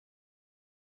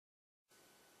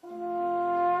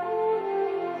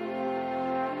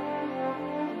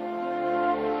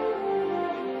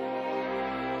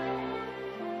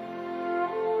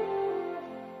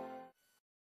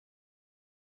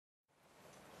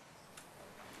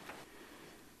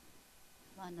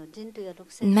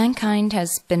Mankind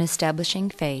has been establishing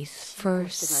faith for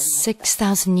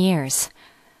 6,000 years.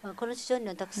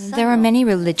 There are many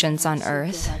religions on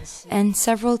earth, and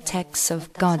several texts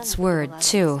of God's Word,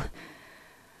 too.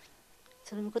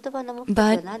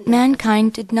 But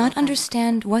mankind did not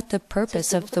understand what the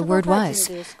purpose of the Word was.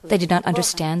 They did not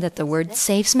understand that the Word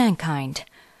saves mankind.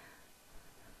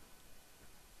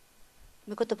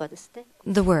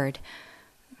 The Word.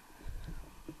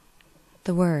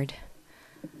 The Word.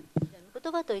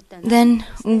 Then,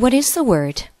 what is the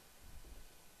Word?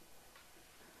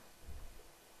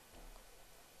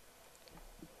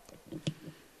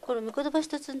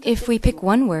 If we pick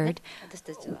one word,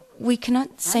 we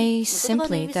cannot say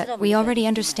simply that we already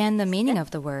understand the meaning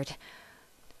of the word.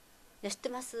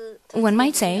 One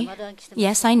might say,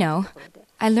 yes, I know.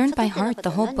 I learned by heart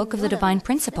the whole book of the divine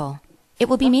principle. It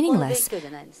will be meaningless.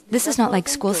 This is not like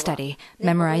school study.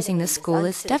 Memorizing this school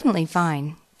is definitely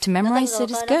fine. To memorize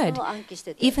it is good.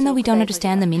 Even though we don't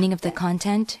understand the meaning of the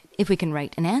content, if we can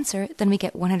write an answer, then we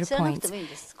get 100 points.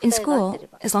 In school,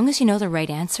 as long as you know the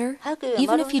right answer,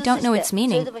 even if you don't know its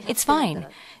meaning, it's fine.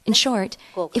 In short,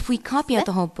 if we copy out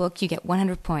the whole book, you get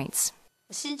 100 points.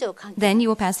 Then you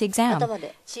will pass the exam.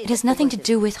 It has nothing to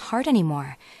do with heart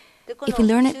anymore. If we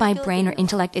learn it by brain or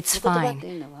intellect, it's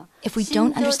fine. If we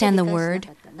don't understand the word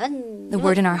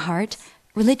in our heart,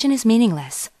 religion is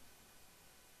meaningless.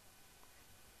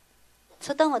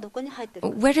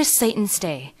 Where does Satan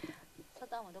stay?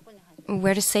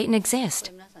 Where does Satan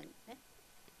exist?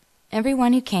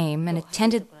 Everyone who came and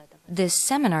attended this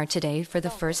seminar today for the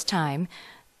first time,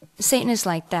 Satan is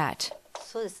like that.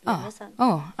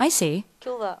 Oh, I see.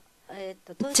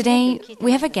 Today,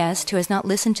 we have a guest who has not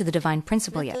listened to the divine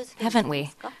principle yet, haven't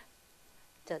we?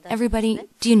 Everybody,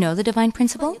 do you know the divine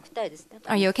principle?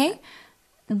 Are you okay?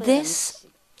 This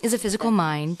is a physical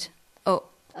mind. Oh.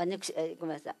 And this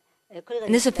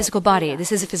is a physical body.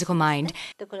 This is a physical mind.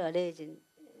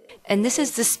 And this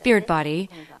is the spirit body.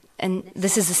 And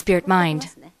this is the spirit mind.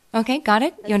 Okay, got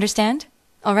it? You understand?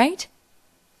 All right?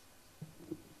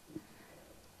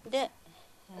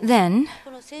 Then,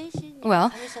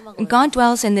 well, God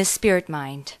dwells in this spirit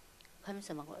mind.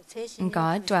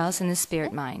 God dwells in the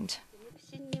spirit mind.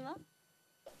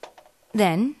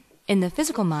 Then, in the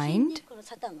physical mind,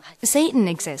 Satan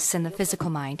exists in the physical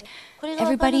mind.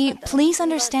 Everybody, please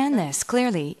understand this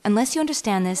clearly. Unless you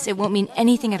understand this, it won't mean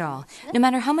anything at all. No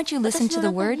matter how much you listen to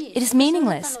the word, it is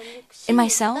meaningless. In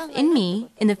myself, in me,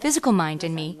 in the physical mind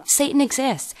in me, Satan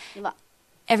exists.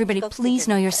 Everybody, please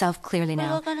know yourself clearly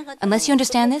now. Unless you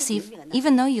understand this,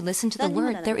 even though you listen to the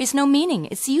word, there is no meaning.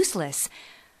 It's useless.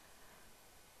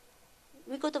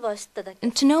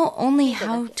 And to know only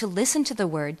how to listen to the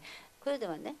word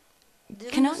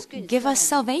cannot give us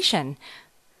salvation.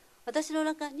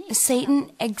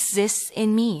 Satan exists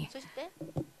in me.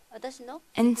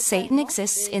 And Satan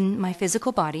exists in my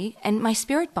physical body and my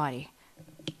spirit body.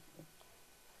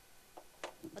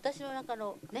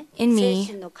 In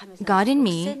me, God in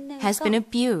me has been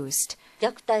abused,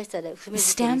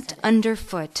 stamped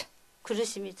underfoot,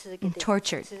 and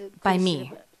tortured by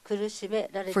me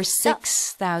for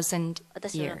 6,000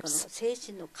 years.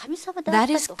 That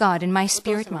is God in my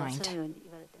spirit mind.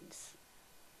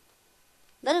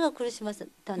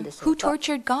 Who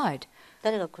tortured God?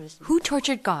 Who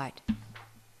tortured God?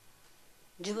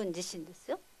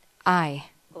 I.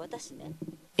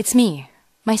 It's me,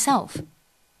 myself.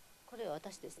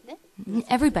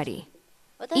 Everybody.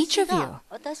 Each of you.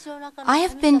 I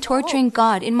have been torturing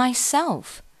God in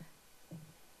myself.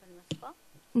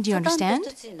 Do you understand?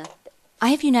 I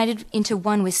have united into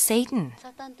one with Satan.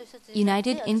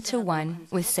 United into one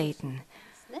with Satan.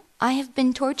 I have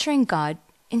been torturing God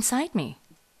inside me.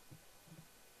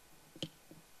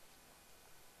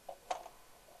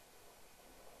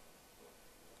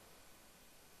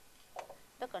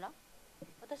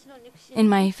 In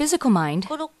my physical mind,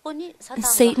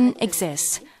 Satan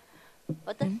exists.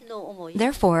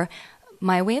 Therefore,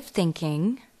 my way of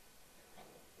thinking,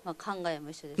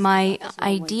 my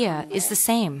idea is the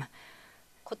same.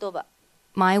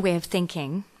 My way of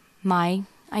thinking, my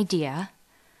idea,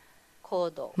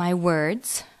 my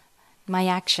words, my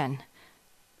action.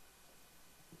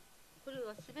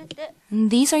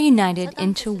 These are united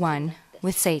into one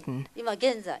with Satan,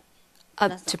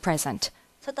 up to present.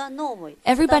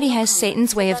 Everybody has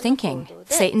Satan's way of thinking,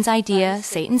 Satan's idea,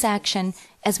 Satan's action,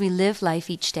 as we live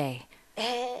life each day.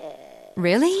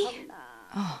 Really?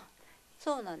 Oh.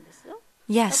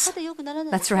 Yes,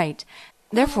 that's right.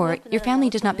 Therefore, your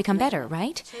family does not become better,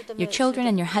 right? Your children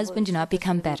and your husband do not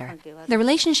become better. The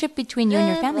relationship between you and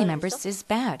your family members is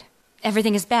bad.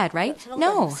 Everything is bad, right?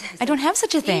 No, I don't have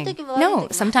such a thing. No,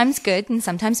 sometimes good and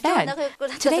sometimes bad.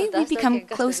 Today we become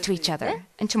close to each other,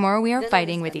 and tomorrow we are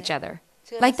fighting with each other.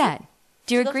 Like that.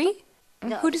 Do you agree?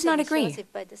 Who does not agree?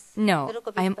 No,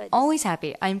 I am always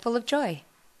happy. I am full of joy.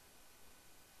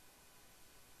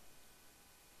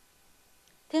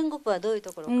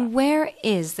 Where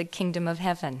is the kingdom of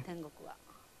heaven?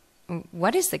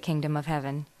 What is the kingdom of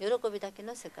heaven?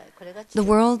 The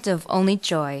world of only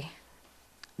joy.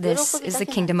 This is the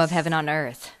kingdom of heaven on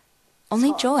earth.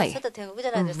 Only joy.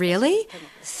 Really?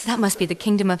 That must be the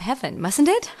kingdom of heaven, mustn't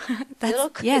it?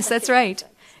 Yes, that's right.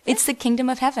 It's the kingdom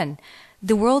of heaven.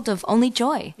 The world of only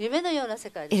joy.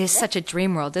 It is such a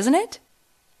dream world, isn't it?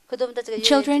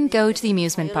 Children go to the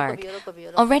amusement park.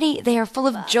 Already they are full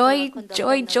of joy,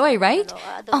 joy, joy, right?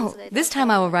 Oh, this time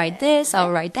I will ride this, I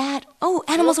will ride that. Oh,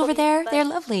 animals over there, they're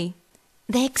lovely.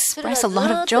 They express a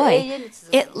lot of joy.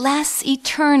 It lasts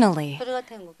eternally.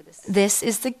 This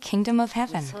is the kingdom of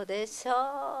heaven.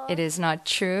 It is not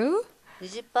true.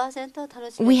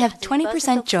 We have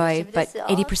 20% joy, but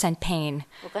 80% pain.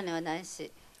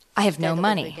 I have no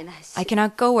money. I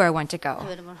cannot go where I want to go.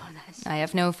 I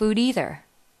have no food either.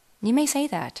 You may say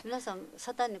that.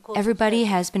 Everybody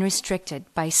has been restricted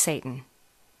by Satan.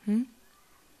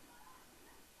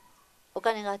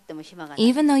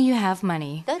 Even though you have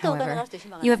money, however,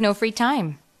 you have no free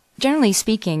time. Generally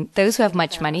speaking, those who have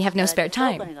much money have no spare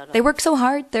time. They work so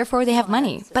hard, therefore they have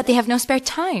money, but they have no spare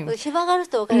time.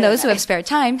 And those who have spare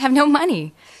time have no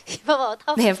money.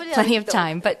 They have plenty of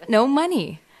time, but no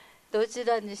money.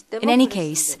 In any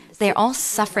case, they are all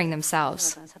suffering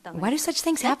themselves. Why do such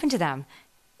things happen to them?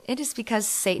 It is because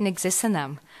Satan exists in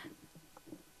them.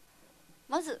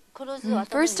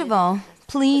 First of all,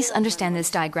 please understand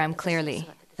this diagram clearly.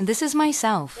 This is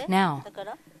myself now.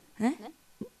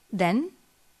 Then,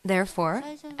 therefore,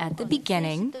 at the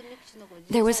beginning,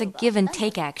 there was a give and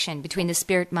take action between the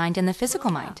spirit mind and the physical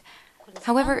mind.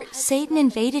 However, Satan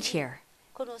invaded here.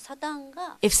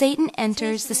 If Satan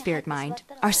enters the spirit mind,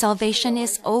 our salvation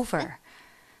is over.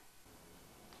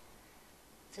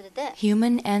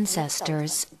 Human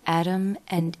ancestors, Adam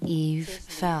and Eve,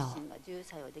 fell.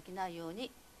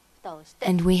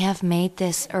 And we have made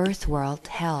this earth world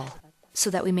hell, so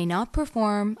that we may not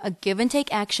perform a give and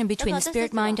take action between the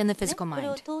spirit mind and the physical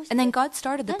mind. And then God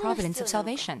started the providence of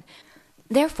salvation.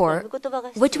 Therefore,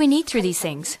 what do we need through these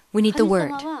things? We need the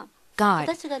Word. God.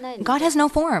 God has no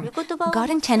form. God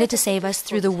intended to save us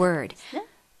through the Word.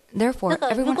 Therefore,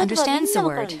 everyone understands the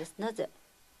Word.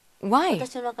 Why?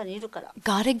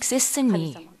 God exists in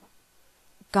me.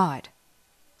 God.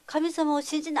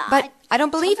 But I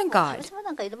don't believe in God.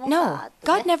 No,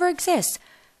 God never exists.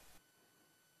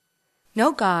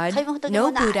 No God,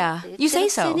 no Buddha. You say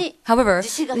so. However,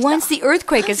 once the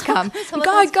earthquake has come,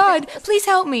 God, please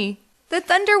help me. The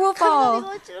thunder will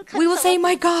fall. We will say,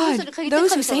 my God.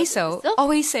 Those who say so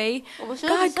always say,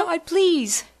 God,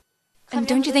 please. And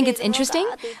don't you think it's interesting?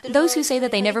 Those who say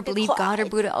that they never believe God or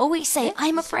Buddha always say,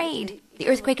 I'm afraid. The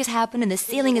earthquake has happened and the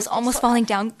ceiling is almost falling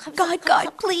down.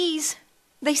 God, please.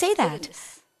 They say that.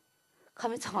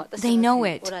 They know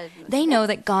it. They know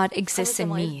that God exists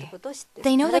in me.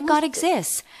 They know that God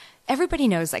exists. Everybody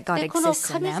knows that God exists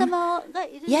in them.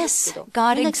 Yes,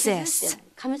 God exists.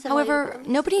 However,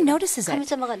 nobody notices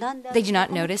it. They do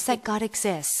not notice that God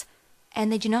exists.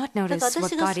 And they do not notice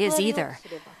what God is either.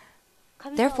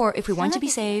 Therefore, if we want to be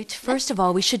saved, first of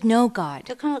all, we should know God.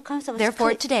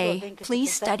 Therefore, today,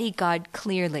 please study God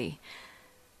clearly.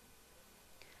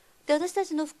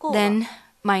 Then,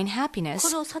 my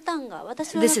unhappiness,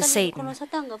 this is Satan.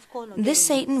 This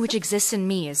Satan which exists in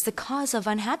me is the cause of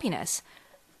unhappiness.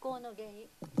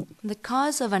 The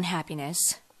cause of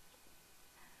unhappiness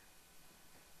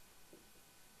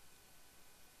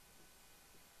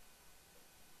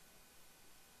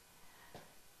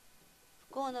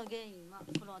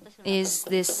is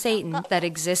this Satan that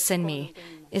exists in me,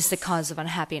 is the cause of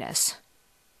unhappiness.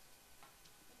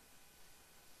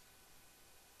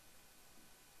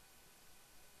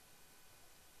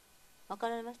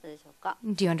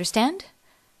 Do you understand?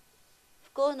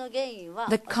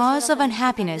 The cause of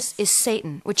unhappiness is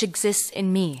Satan, which exists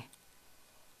in me.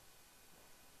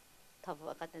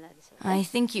 I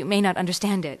think you may not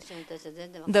understand it.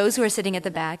 Those who are sitting at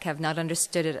the back have not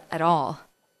understood it at all.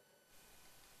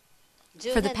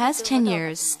 For the past 10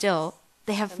 years, still,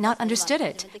 they have not understood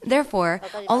it. Therefore,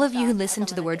 all of you who listened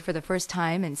to the word for the first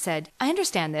time and said, I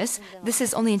understand this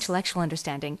is only intellectual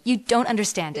understanding. You don't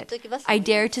understand it. I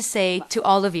dare to say to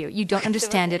all of you, you don't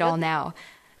understand it all now.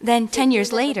 Then 10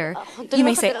 years later, you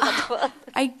may say,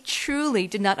 I truly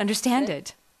did not understand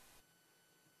it.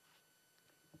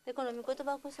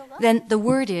 then the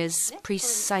Word is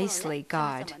precisely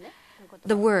God.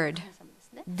 The Word,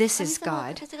 this is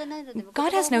God.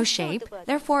 God has no shape,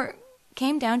 therefore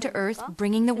came down to earth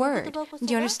bringing the Word.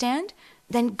 Do you understand?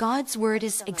 Then God's Word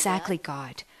is exactly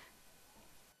God.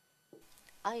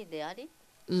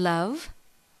 Love,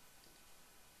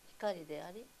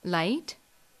 light,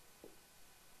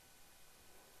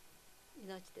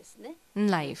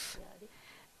 life.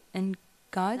 And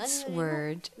God's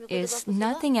Word is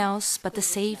nothing else but the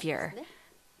Savior.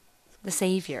 The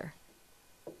Savior.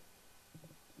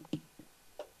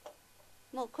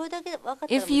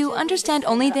 If you understand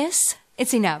only this,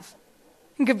 it's enough.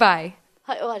 Goodbye.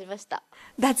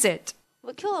 That's it.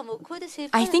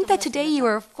 I think that today you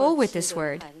are full with this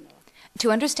word.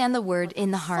 To understand the word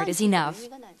in the heart is enough.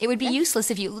 It would be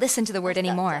useless if you listen to the word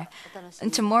anymore.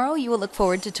 And tomorrow you will look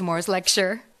forward to tomorrow's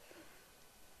lecture.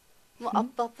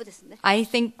 I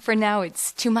think for now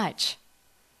it's too much.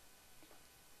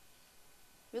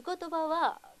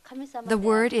 The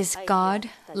word is God,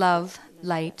 love,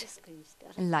 light,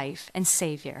 life, and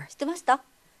Savior.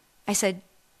 I said,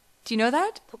 do you know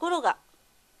that?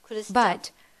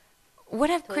 But what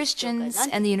have Christians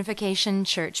and the Unification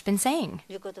Church been saying?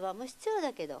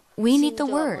 We need the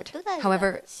word.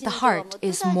 However, the heart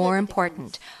is more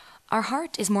important. Our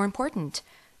heart is more important.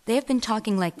 They have been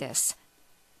talking like this.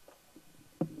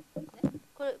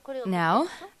 Now,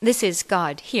 this is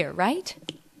God here, right?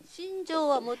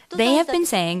 They have been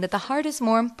saying that the heart is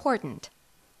more important.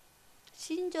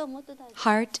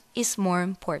 Heart is more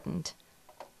important.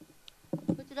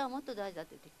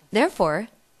 Therefore,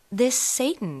 this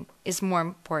Satan is more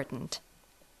important.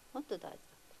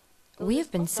 We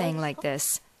have been saying like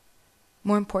this.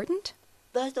 More important?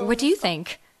 What do you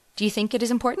think? Do you think it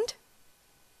is important?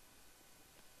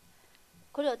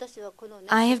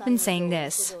 I have been saying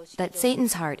this, that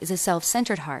Satan's heart is a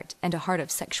self-centered heart and a heart of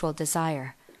sexual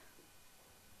desire.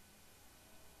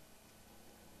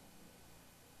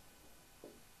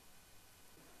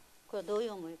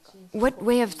 What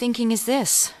way of thinking is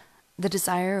this? The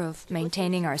desire of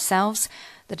maintaining ourselves,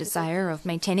 the desire of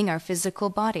maintaining our physical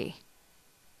body.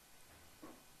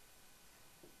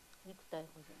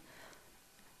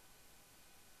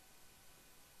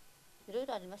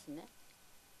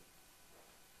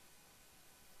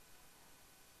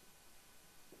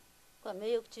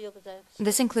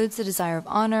 This includes the desire of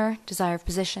honor, desire of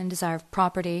position, desire of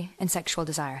property, and sexual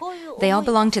desire. They all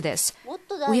belong to this.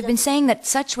 We have been saying that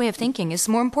such way of thinking is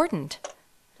more important.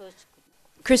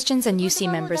 Christians and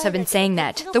UC members have been saying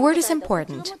that. The word is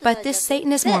important, but this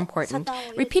Satan is more important.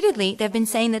 Repeatedly, they have been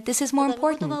saying that this is more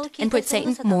important and put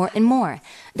Satan more and more.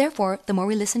 Therefore, the more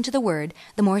we listen to the word,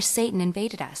 the more Satan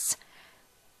invaded us.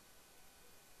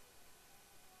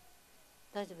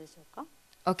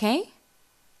 Okay?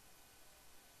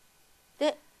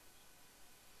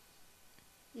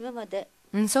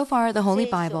 And so far, the Holy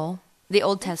Bible, the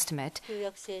Old Testament,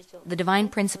 the divine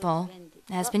principle,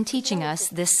 has been teaching us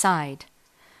this side.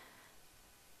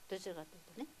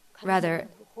 Rather,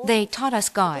 they taught us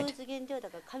God.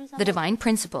 The divine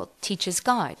principle teaches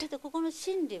God.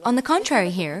 On the contrary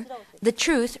here, the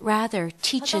truth rather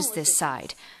teaches this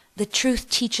side. The truth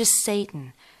teaches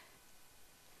Satan.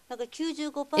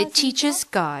 It teaches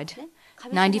God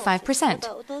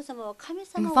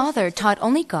 95%. And Father taught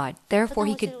only God, therefore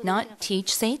he could not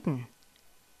teach Satan.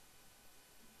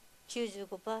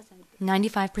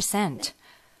 95%.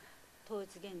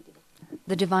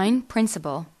 The divine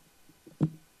principle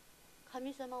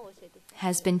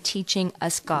has been teaching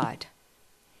us God.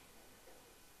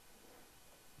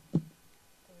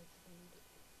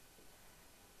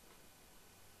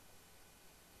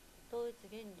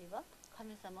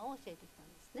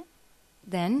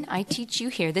 Then I teach you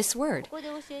here this word.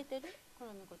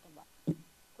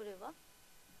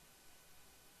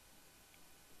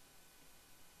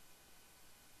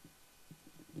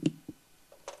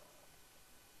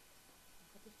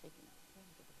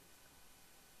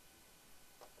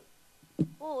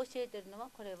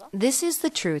 This is the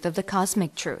truth of the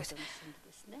cosmic truth.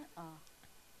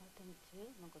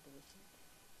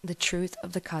 The truth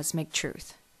of the cosmic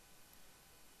truth.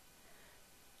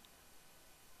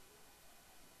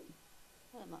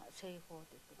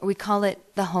 We call it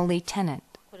the holy tenet.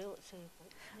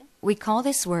 We call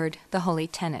this word the holy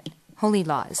tenet, holy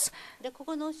laws.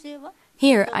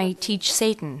 Here I teach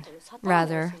Satan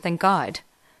rather than God.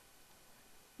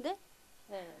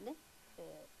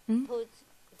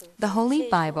 The Holy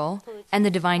Bible and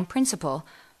the divine principle,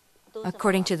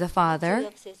 according to the Father,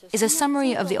 is a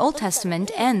summary of the Old Testament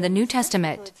and the New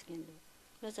Testament.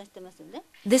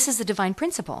 This is the divine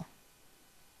principle.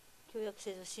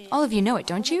 All of you know it,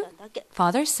 don't you?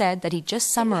 Father said that he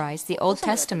just summarized the Old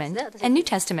Testament and New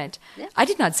Testament. I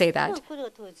did not say that.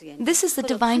 This is the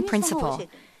divine principle.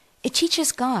 It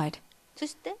teaches God.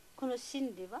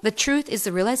 The truth is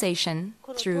the realization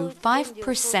through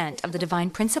 5% of the divine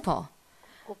principle.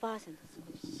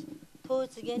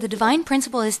 The divine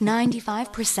principle is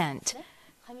 95%.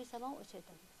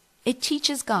 It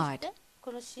teaches God.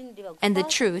 And the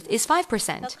truth is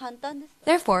 5%.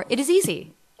 Therefore, it is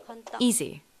easy.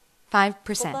 Easy.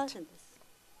 5%.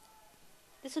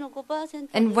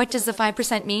 And what does the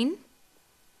 5% mean?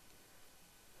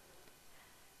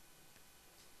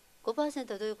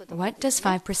 What does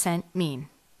 5% mean?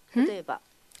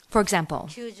 For example,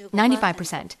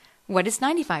 95%. What is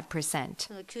 95%?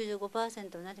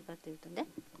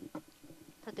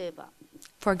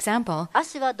 For example,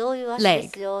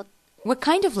 leg. What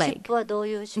kind of leg?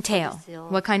 Tail.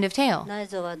 What kind of tail?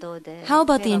 How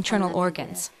about the internal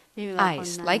organs?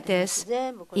 Eyes like this,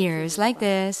 ears like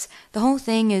this. The whole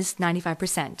thing is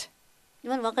 95%. Do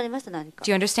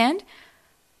you understand?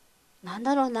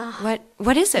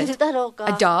 What is it?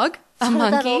 A dog? A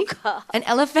monkey? An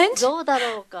elephant?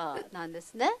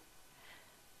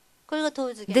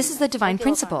 This is the divine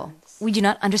principle. We do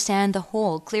not understand the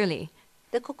whole clearly.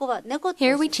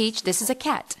 Here we teach this is a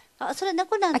cat.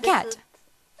 A cat.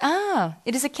 Ah,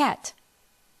 it is a cat.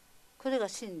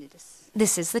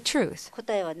 This is the truth.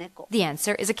 The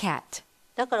answer is a cat.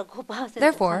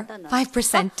 Therefore,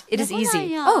 5%, it is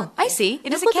easy. Oh, I see,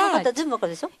 it is a cat.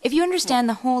 If you understand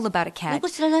the whole about a cat,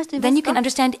 then you can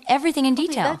understand everything in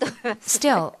detail.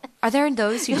 Still, are there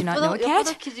those who do not know a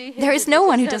cat? There is no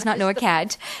one who does not know a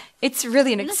cat. It's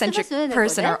really an eccentric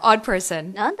person or odd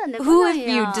person. Who of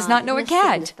you does not know a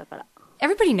cat?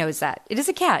 Everybody knows that. It is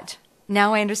a cat.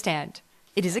 Now I understand.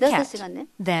 It is a cat.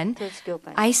 Then,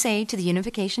 I say to the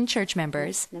Unification Church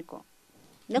members,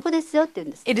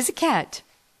 it is a cat.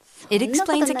 It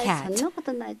explains a cat.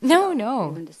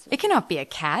 No. It cannot be a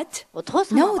cat.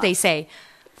 No, they say.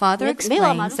 Father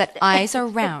explains that eyes are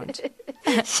round.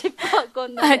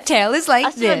 A tail is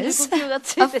like this.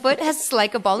 A foot has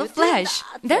like a ball of flesh.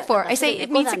 Therefore, I say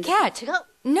it means a cat.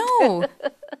 No.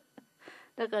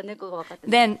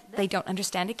 Then they don't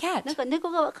understand a cat.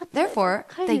 Therefore,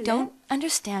 they don't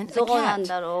understand a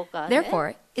cat.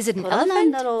 Therefore, is it an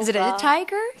elephant? Is it a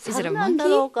tiger? Is it a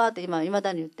monkey?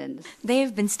 They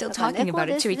have been still talking about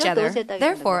it to each other.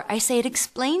 Therefore, I say it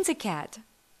explains a cat.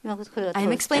 I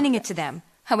am explaining it to them.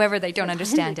 However, they don't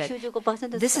understand it.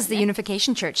 This is the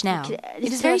Unification Church now.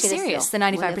 It is very serious, the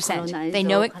 95%. They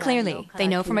know it clearly. They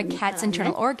know from a cat's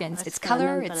internal organs, its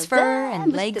color, its fur,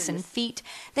 and legs and feet.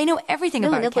 They know everything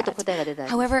about a cat.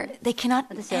 However, they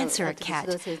cannot answer a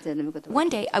cat. One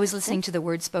day, I was listening to the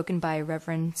words spoken by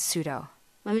Reverend Sudo.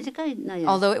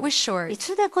 Although it was short.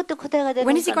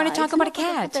 When is he going to talk about a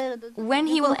cat? When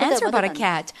he will answer about a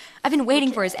cat? I've been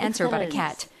waiting for his answer about a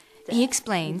cat. He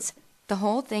explains the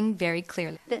whole thing very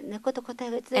clearly.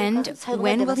 And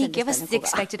when will he give us the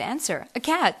expected answer? A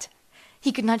cat.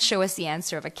 He could not show us the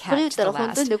answer of a cat to the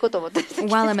last.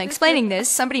 While I'm explaining this,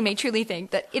 somebody may truly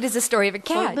think that it is a story of a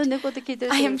cat.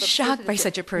 I am shocked by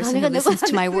such a person who listens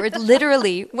to my word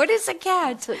literally. What is a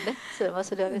cat?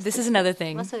 This is another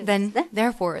thing. Then,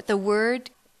 therefore, the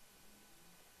word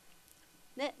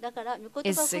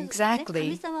is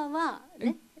exactly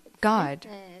God.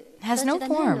 Has no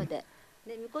form.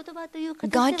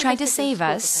 God tried to save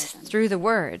us through the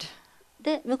Word.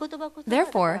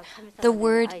 Therefore, the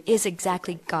Word is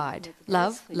exactly God.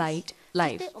 Love, light,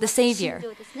 life, the Savior.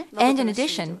 And in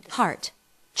addition, heart,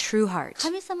 true heart.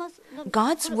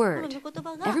 God's Word.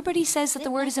 Everybody says that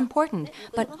the Word is important,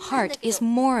 but heart is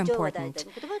more important.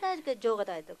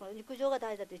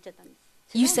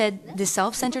 You said the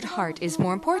self-centered heart is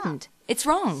more important. It's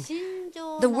wrong.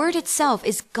 The Word itself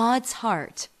is God's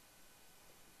heart.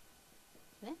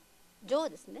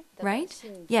 Right?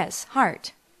 Yes,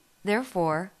 heart.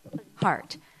 Therefore,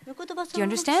 heart. Do you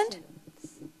understand?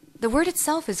 The word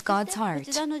itself is God's heart.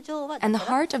 And the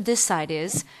heart of this side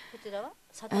is,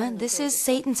 this is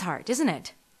Satan's heart, isn't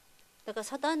it?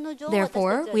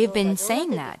 Therefore, we have been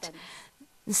saying that.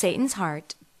 Satan's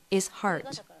heart is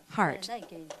heart. Heart.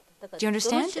 Do you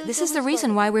understand? This is the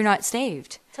reason why we're not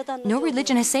saved. No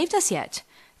religion has saved us yet.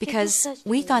 Because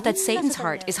we thought that Satan's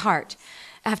heart is heart.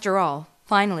 After all,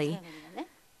 finally,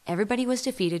 everybody was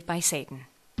defeated by Satan.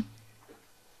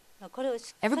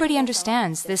 Everybody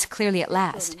understands this clearly at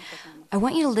last. I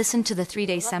want you to listen to the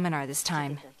 3-day seminar this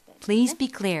time. Please be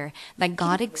clear that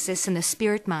God exists in the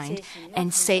spirit mind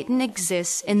and Satan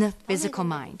exists in the physical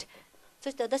mind.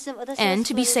 And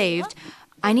to be saved,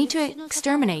 I need to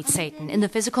exterminate Satan in the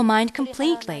physical mind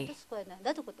completely.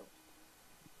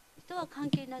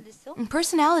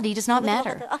 Personality does not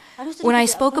matter. When I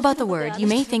spoke about the word, you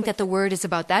may think that the word is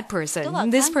about that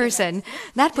person, this person,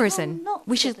 that person.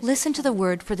 We should listen to the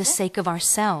word for the sake of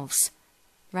ourselves,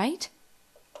 right?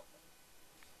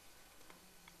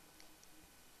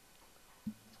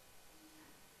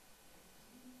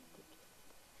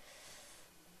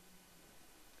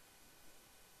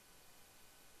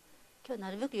今日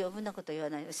なるべく余分なこと言わ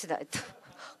ないようにしないと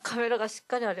カメラがしっ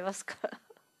かりありますから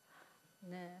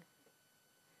ね。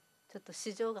ちょっと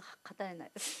市場が語れな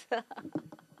いです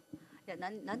いや、な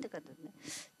んていうかとね、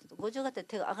ちょっと50型で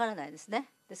手が上がらないですね。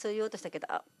でそう言おうとしたけど、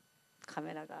あ、カ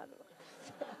メラがある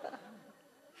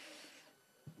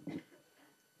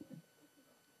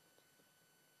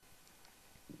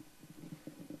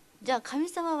じゃあ神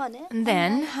様はね。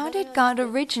Then, how did God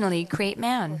originally create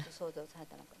man? 想像され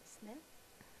たのかですね。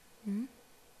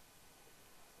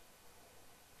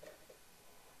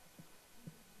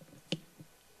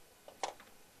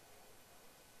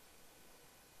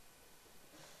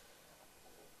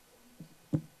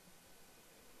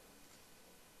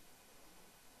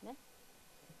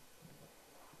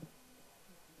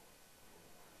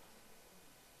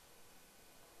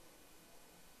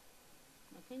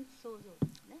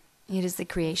It is the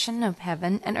creation of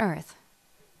heaven and earth.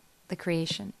 The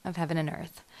creation of heaven and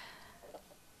earth.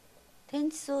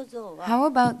 How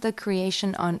about the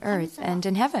creation on earth and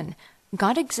in heaven?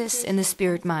 God exists in the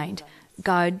spirit mind.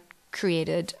 God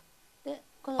created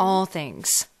all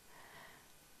things.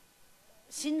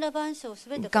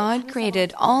 God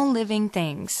created all living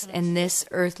things in this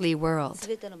earthly world.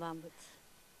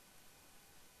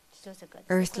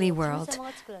 Earthly world.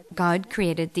 God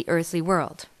created the earthly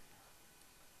world.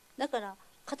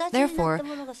 Therefore,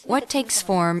 what takes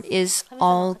form is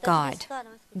all God.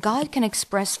 God can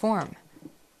express form.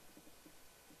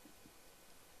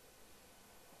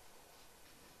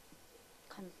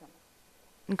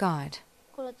 God.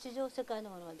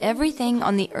 Everything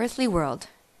on the earthly world.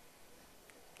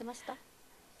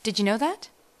 Did you know that?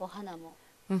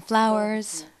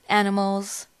 Flowers,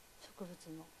 animals,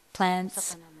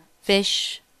 plants,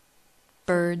 fish,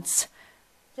 birds,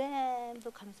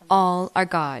 all are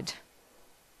God.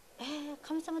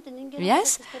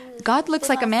 Yes? God looks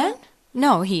like a man?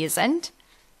 No, he isn't.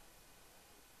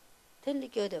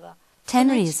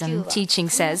 Tenrism teaching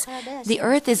says the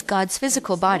earth is God's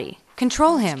physical body.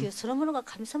 Control him.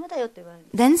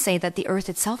 Then say that the earth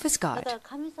itself is God.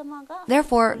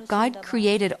 Therefore, God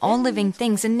created all living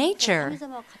things in nature.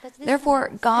 Therefore,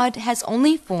 God has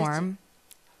only form.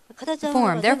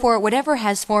 Therefore, whatever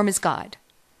has form is God.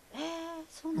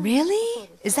 Really?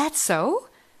 Is that so?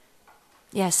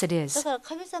 Yes, it is.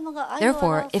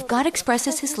 Therefore, if God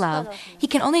expresses his love, he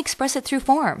can only express it through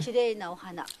form.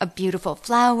 A beautiful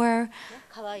flower,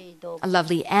 a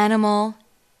lovely animal,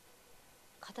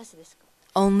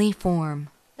 only form.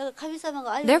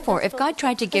 Therefore, if God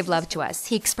tried to give love to us,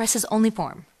 he expresses only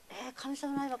form.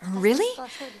 Really?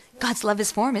 God's love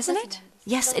is form, isn't it?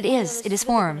 Yes, it is. It is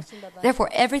form. Therefore,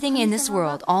 everything in this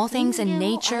world, all things in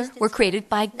nature, were created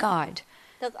by God.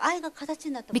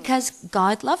 Because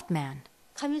God loved man.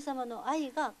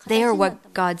 They are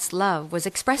what God's love was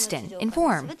expressed in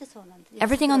form.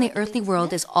 Everything on the earthly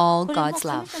world is all God's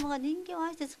love.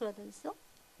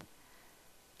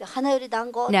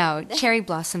 Now, cherry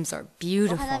blossoms are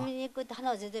beautiful.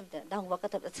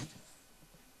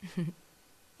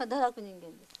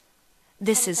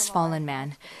 This is fallen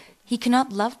man. He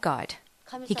cannot love God.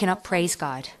 He cannot praise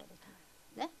God.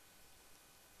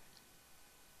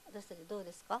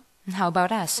 How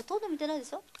about us?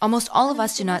 Almost all of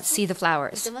us do not see the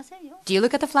flowers. Do you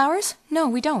look at the flowers? No,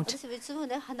 we don't.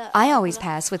 I always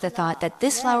pass with the thought that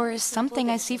this flower is something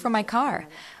I see from my car.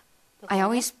 I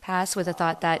always pass with the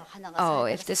thought that, oh,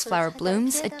 if this flower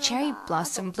blooms, a cherry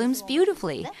blossom blooms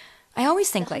beautifully. I always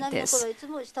think like this.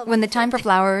 When the time for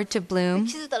flower to bloom,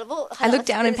 I look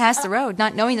down and pass the road,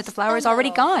 not knowing that the flower is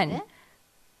already gone.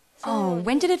 Oh,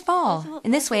 when did it fall?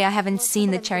 In this way, I haven't seen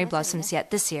the cherry blossoms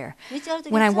yet this year.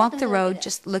 When I walk the road,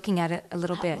 just looking at it a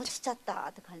little bit.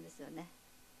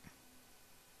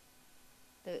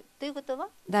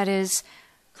 That is,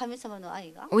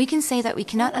 we can say that we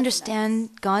cannot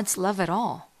understand God's love at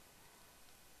all.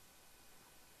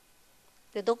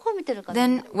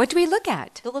 Then what do we look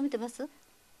at?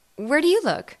 Where do you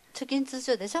look?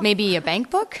 Maybe a bank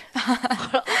book?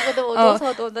 Oh,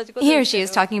 here she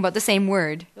is talking about the same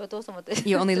word.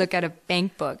 You only look at a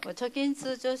bank book.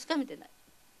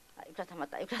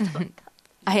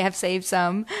 I have saved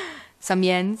some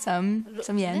yen, some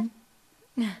yen.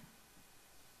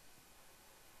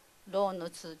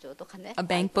 A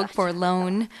bank book for a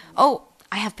loan. Oh,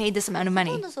 I have paid this amount of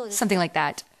money. Something like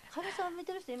that.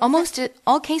 Almost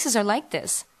all cases are like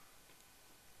this.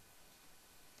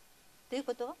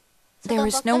 There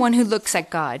is no one who looks at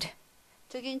God.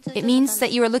 It means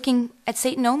that you are looking at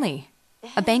Satan only.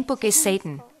 A bank book is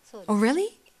Satan. Oh,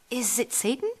 really? Is it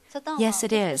Satan? Yes,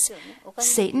 it is.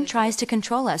 Satan tries to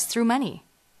control us through money.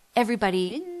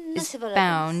 Everybody is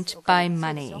bound by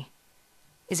money.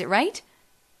 Is it right?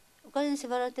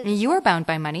 You are bound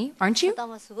by money, aren't you?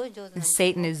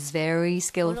 Satan is very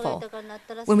skillful.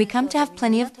 When we come to have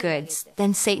plenty of goods,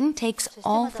 then Satan takes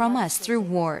all from us through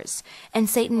wars, and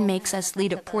Satan makes us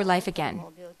lead a poor life again.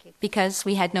 Because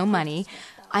we had no money,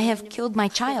 I have killed my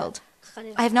child.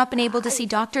 I have not been able to see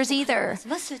doctors either.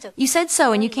 You said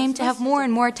so, and you came to have more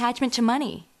and more attachment to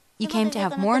money. You came to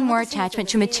have more and more attachment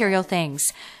to material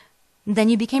things. Then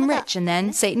you became rich, and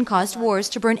then Satan caused wars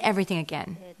to burn everything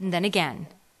again, and then again.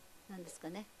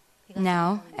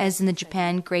 Now, as in the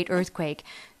Japan Great Earthquake,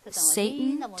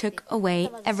 Satan took away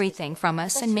everything from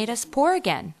us and made us poor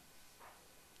again.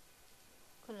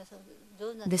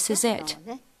 This is it.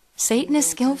 Satan is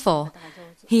skillful.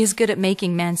 He is good at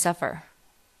making man suffer.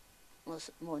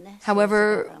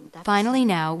 However, finally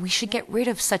now, we should get rid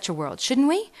of such a world, shouldn't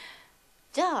we?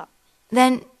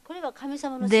 Then,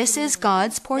 this is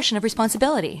God's portion of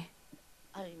responsibility.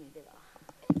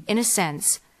 In a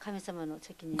sense,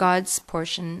 God's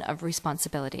portion of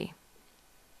responsibility.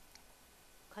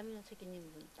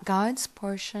 God's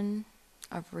portion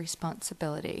of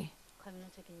responsibility.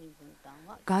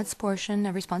 God's portion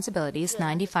of responsibility is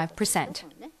 95%.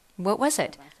 What was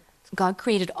it? God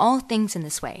created all things in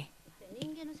this way.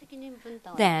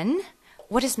 Then,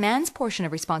 what is man's portion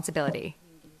of responsibility?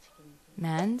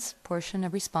 Man's portion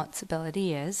of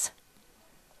responsibility is...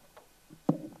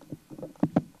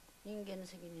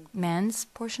 Man's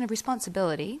portion of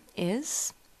responsibility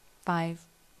is 5%.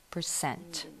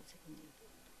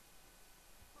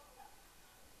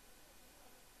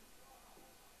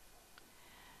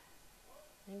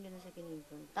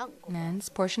 Man's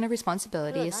portion of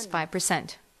responsibility is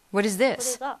 5%. What is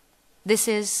this? This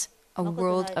is a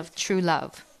world of true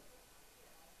love.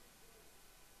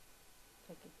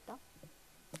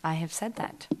 I have said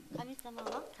that.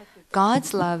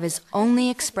 God's love is only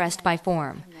expressed by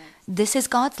form. This is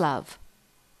God's love.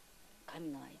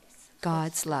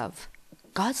 God's love.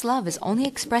 God's love is only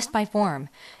expressed by form,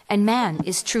 and man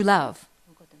is true love.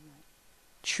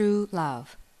 True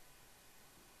love.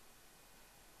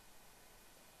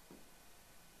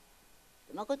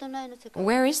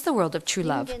 Where is the world of true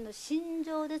love?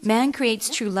 Man creates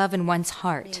true love in one's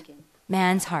heart,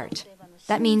 man's heart.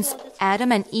 That means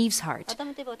Adam and Eve's heart.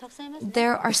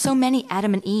 There are so many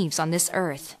Adam and Eves on this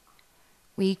earth.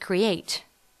 We create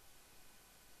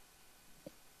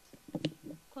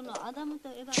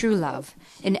true love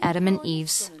in Adam and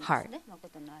Eve's heart.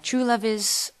 True love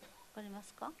is...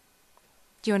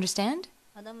 Do you understand?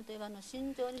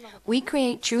 We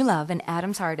create true love in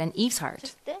Adam's heart and Eve's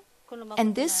heart.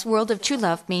 And this world of true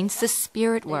love means the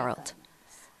spirit world.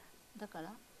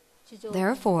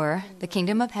 Therefore, the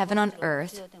kingdom of heaven on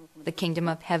earth, the kingdom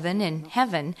of heaven in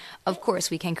heaven, of course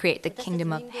we can create the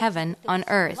kingdom of heaven on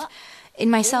earth. In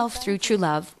myself, through true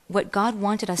love, what God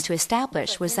wanted us to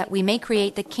establish was that we may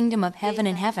create the kingdom of heaven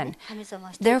in heaven.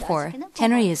 Therefore,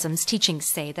 Tenryism's teachings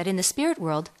say that in the spirit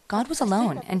world, God was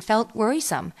alone and felt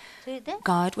worrisome.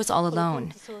 God was all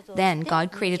alone. Then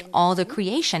God created all the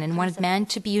creation and wanted man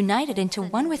to be united into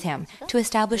one with him to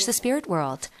establish the spirit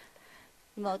world.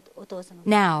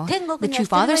 Now, the true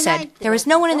Father said, there is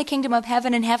no one in the kingdom of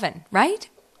heaven in heaven, right?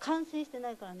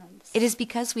 It is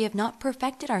because we have not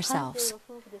perfected ourselves.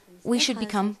 We should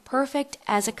become perfect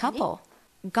as a couple.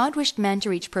 God wished man to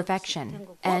reach perfection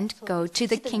and go to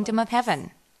the kingdom of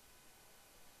heaven.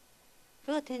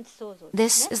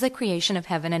 This is the creation of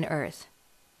heaven and earth.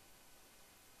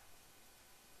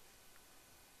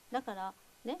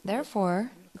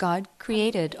 Therefore, God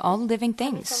created all living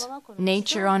things,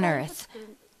 nature on earth.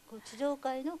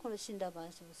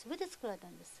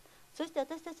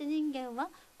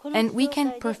 And we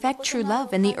can perfect true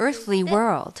love in the earthly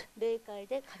world.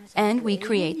 And we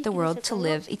create the world to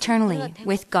live eternally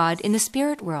with God in the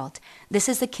spirit world. This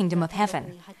is the kingdom of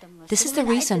heaven. This is the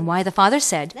reason why the Father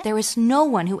said, there is no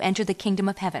one who entered the kingdom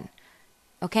of heaven.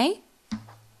 Okay?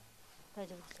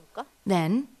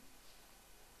 Then,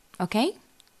 okay?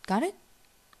 Got it?